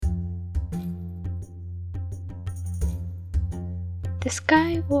The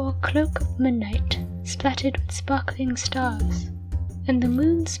sky wore a cloak of midnight, splattered with sparkling stars, and the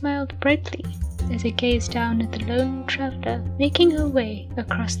moon smiled brightly as it gazed down at the lone traveler making her way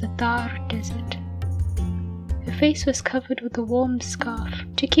across the Thar desert. Her face was covered with a warm scarf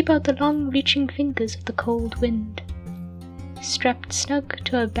to keep out the long-reaching fingers of the cold wind. Strapped snug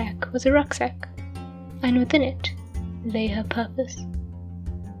to her back was a rucksack, and within it lay her purpose.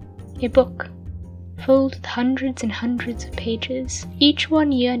 A book, filled with hundreds and hundreds of pages, each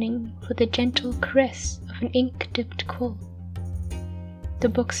one yearning for the gentle caress of an ink-dipped quill. The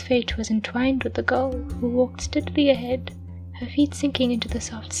book's fate was entwined with the girl who walked steadily ahead, her feet sinking into the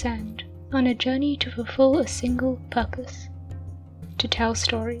soft sand, on a journey to fulfill a single purpose: to tell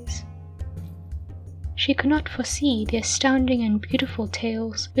stories. She could not foresee the astounding and beautiful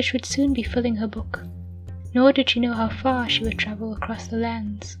tales which would soon be filling her book, nor did she know how far she would travel across the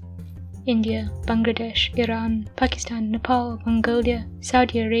lands: India, Bangladesh, Iran, Pakistan, Nepal, Mongolia,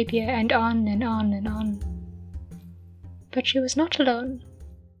 Saudi Arabia, and on and on and on. But she was not alone.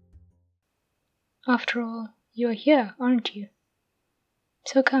 After all, you are here, aren't you?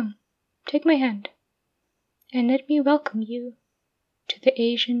 So come, take my hand, and let me welcome you to the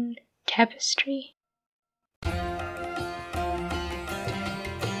Asian Tapestry.